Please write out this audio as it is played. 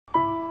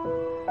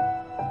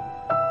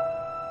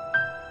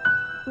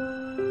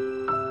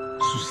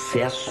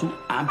sucesso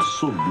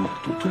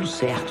absoluto. Tudo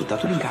certo, tá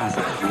tudo em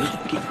casa.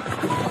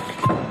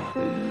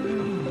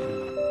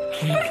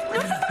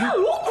 Você tá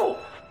maluco?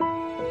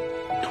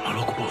 Tô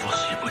maluco por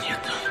você,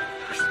 bonita.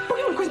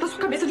 Põe uma coisa na sua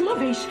cabeça de uma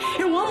vez.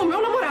 Eu amo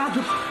meu namorado.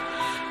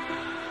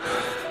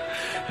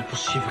 É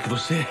possível que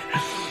você...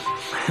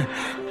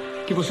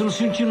 Que você não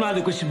sentiu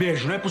nada com esse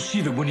beijo. Não é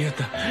possível,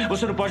 bonita.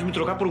 Você não pode me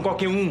trocar por um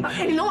qualquer um.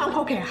 Ele não é um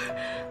qualquer.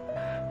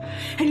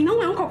 Ele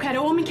não é um qualquer. É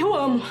o homem que eu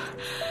amo.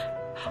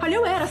 Olha,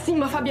 eu era, assim,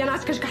 uma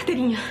fabianástica de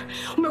carteirinha.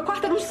 O meu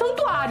quarto era um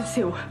santuário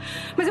seu.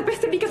 Mas eu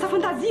percebi que essa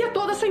fantasia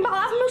toda só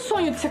embalava o meu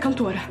sonho de ser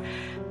cantora.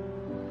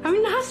 É o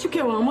Inácio que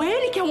eu amo. É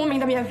ele que é o homem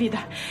da minha vida.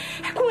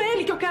 É com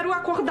ele que eu quero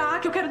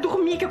acordar, que eu quero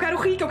dormir, que eu quero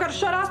rir, que eu quero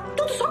chorar.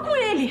 Tudo só com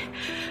ele.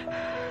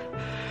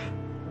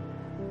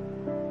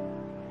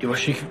 Eu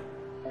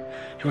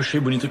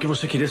achei bonito que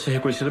você queria ser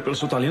reconhecida pelo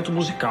seu talento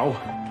musical.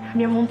 A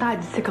minha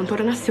vontade de ser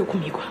cantora nasceu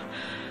comigo.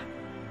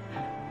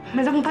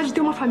 Mas a vontade de ter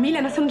uma família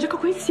nasceu no dia que eu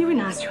conheci o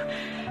Inácio.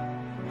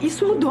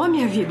 Isso mudou a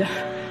minha vida.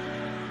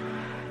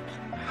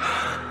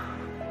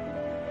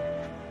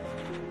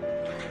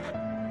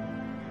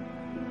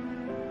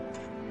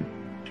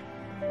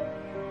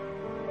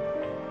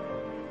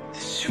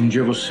 Se um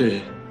dia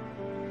você...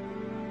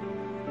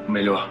 Ou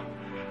melhor,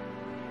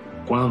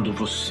 quando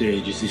você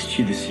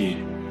desistir desse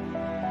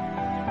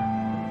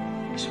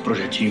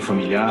projetinho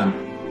familiar,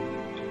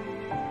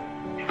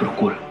 me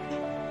procura.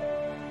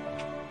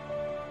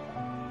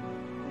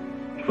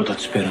 Eu vou estar te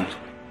esperando.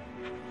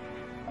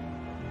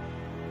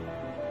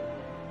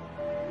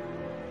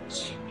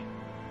 Sim.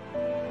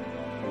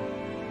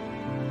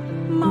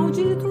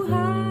 Maldito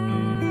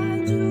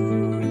rádio,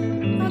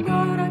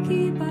 agora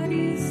que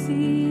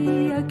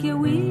parecia que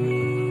eu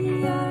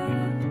ia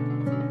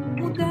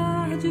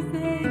mudar de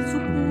vez o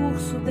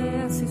curso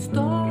dessa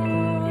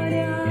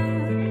história.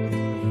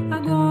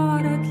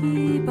 Agora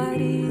que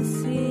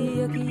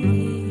parecia que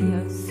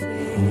ia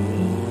ser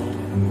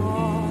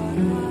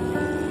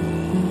agora.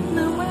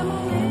 Não é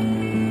momento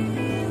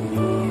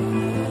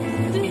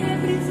de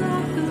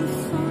reprisar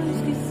canções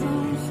que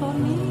são só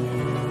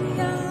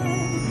minhas.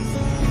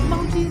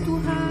 Maldito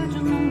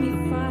rádio, não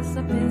me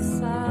faça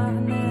pensar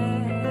nela.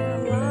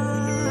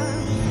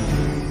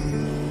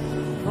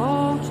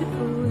 Volte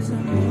pros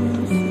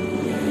anúncios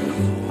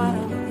para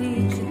o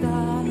hit da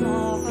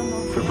nova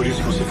novela. Foi por isso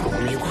que você ficou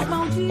comigo?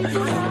 Maldito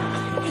rádio.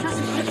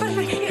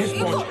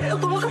 Eu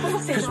tô louca por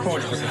você.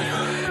 Responde, Rosário.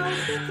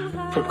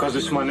 Foi por causa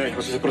desse mané que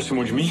você se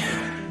aproximou de mim?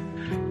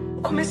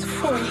 O começo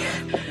foi.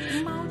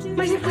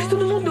 Mas depois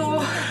tudo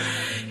mudou.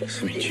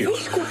 Você mentiu.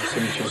 Escuta.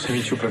 Você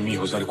mentiu pra mim,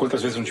 Rosário.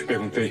 Quantas vezes eu não te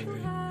perguntei?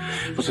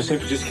 Você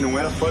sempre disse que não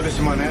era fã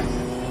desse mané.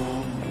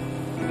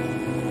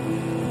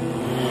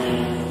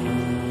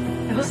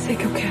 É você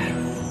que eu quero.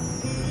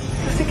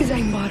 Se você quiser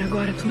ir embora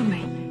agora, tudo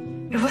bem.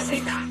 Eu vou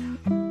aceitar.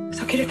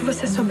 Só queria que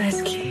você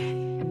soubesse que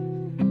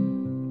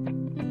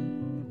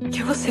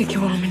é você que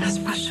eu amo e nasce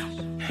paixão.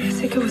 Eu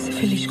sei que eu vou ser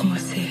feliz com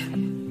você.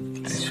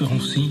 Isso é um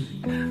sim.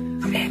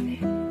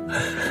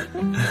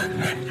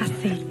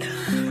 Aceito.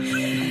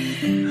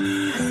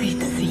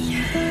 Aceito, sim.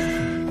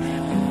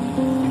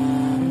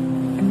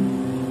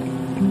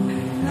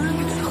 Eu sou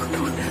muito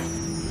sortuda.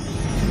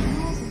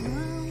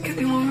 Que eu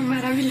tenho um homem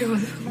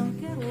maravilhoso.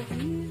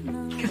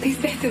 Que eu tenho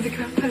certeza que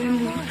vai fazer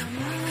muito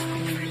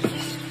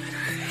feliz.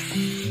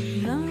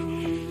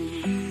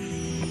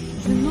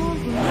 De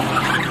novo,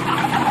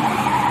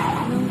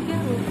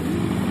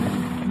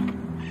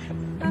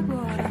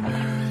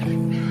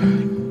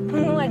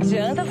 Não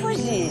adianta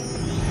fugir.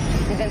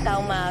 Inventar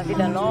uma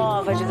vida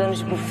nova, de dono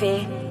de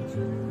buffet.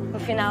 No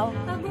final,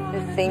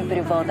 você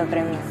sempre volta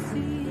pra mim.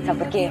 Sabe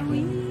por quê?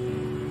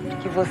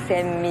 Porque você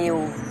é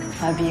meu,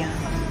 Fabian.